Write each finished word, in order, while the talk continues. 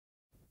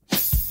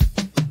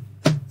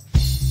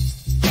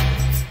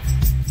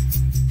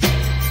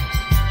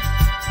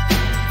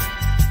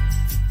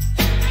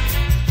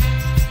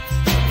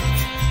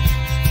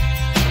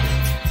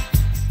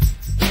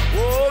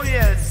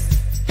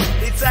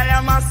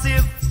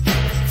massive.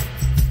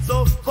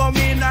 So come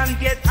in and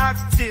get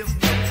active.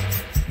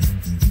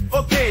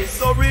 Okay,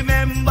 so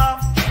remember,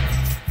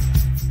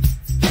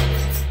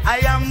 I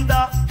am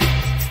the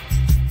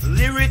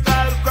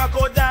lyrical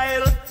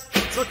crocodile.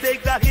 So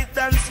take a hit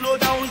and slow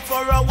down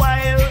for a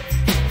while.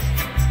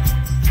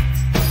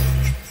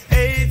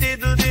 Hey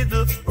diddle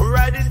diddle,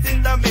 ride it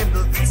in the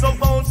middle. So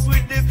bounce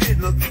with the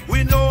fiddle.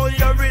 We know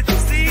your riddle.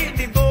 See,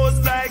 it goes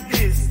like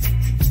this.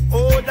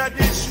 Oh, that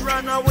dish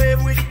ran away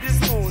with the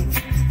spoon.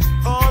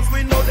 Cause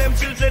we know them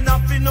children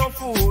have enough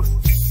food.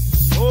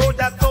 Oh,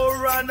 that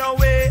cow ran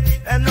away,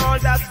 and all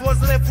that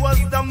was left was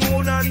the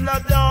moon and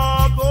the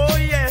dog. Oh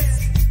yes.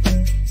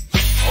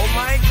 Oh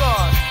my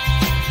God.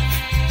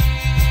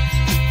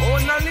 Oh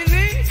Nonny,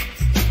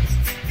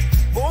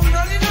 oh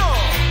Nonny, no.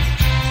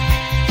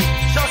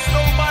 Just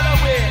don't bother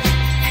way.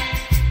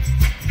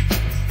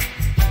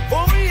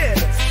 Oh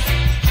yes.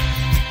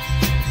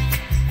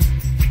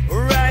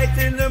 Right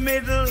in the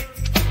middle.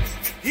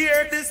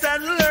 Hear this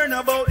and learn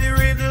about the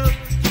riddle.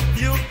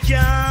 You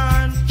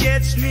can't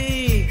catch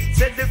me,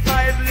 said the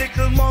 5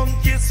 little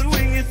monkeys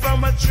swinging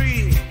from a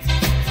tree.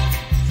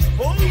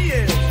 Oh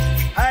yeah,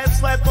 I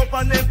swipe up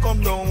and then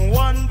come down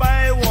one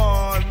by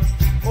one.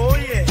 Oh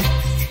yeah,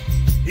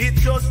 it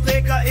just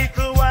take a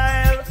little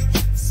while.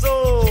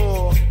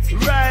 So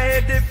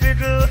ride the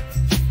fiddle.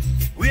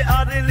 We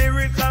are the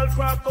lyrical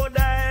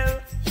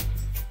crocodile.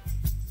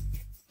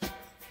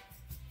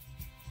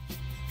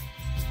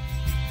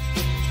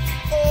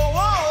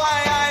 Oh,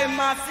 I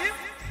massive.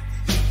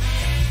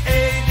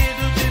 Hey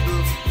diddle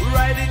diddle,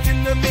 ride it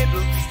in the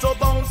middle. So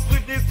bounce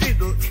with the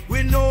fiddle.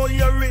 We know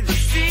you're riddle.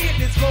 See,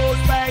 this goes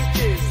like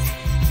this.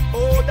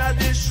 Oh, that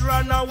dish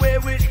ran away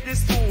with the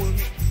spoon.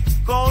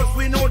 Cause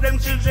we know them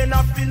children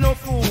have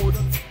enough food.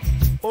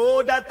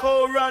 Oh, that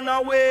cow ran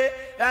away,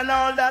 and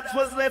all that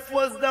was left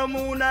was the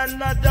moon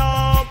and the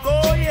dog.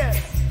 Oh yes.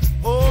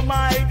 Oh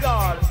my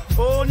God.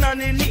 Oh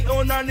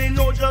Nonny,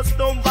 no, just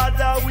don't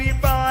bother we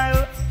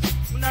bile.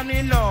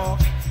 Nonny no.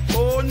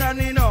 Oh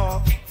Nonny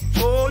no.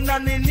 Oh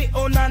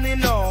Nonny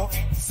no.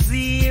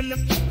 Scene.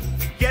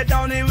 Get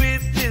down here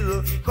with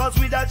diddle, cause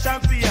we the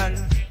champion.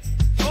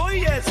 Oh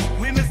yes,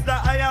 we Mr.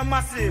 I am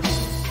massive.